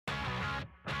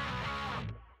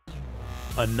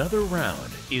Another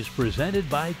Round is presented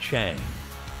by Chang.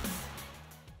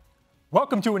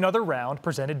 Welcome to Another Round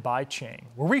presented by Chang,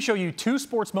 where we show you 2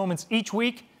 sports moments each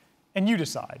week, and you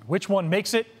decide which one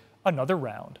makes it another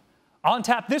round. On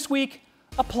tap this week,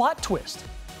 a plot twist.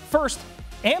 First,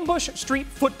 ambush street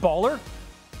footballer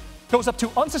goes up to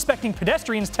unsuspecting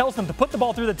pedestrians, tells them to put the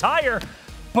ball through the tire,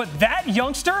 but that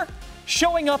youngster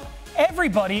showing up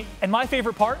everybody, and my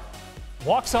favorite part,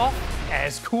 walks off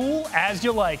as cool as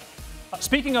you like.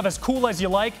 Speaking of as cool as you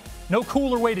like, no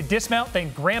cooler way to dismount than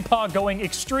Grandpa going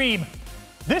extreme.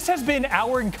 This has been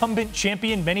our incumbent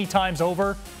champion many times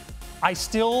over. I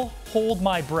still hold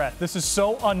my breath. This is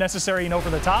so unnecessary and over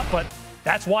the top, but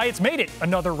that's why it's made it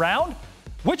another round.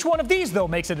 Which one of these, though,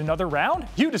 makes it another round?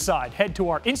 You decide. Head to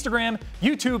our Instagram,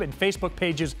 YouTube, and Facebook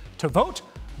pages to vote.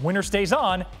 Winner stays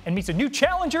on and meets a new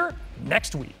challenger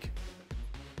next week.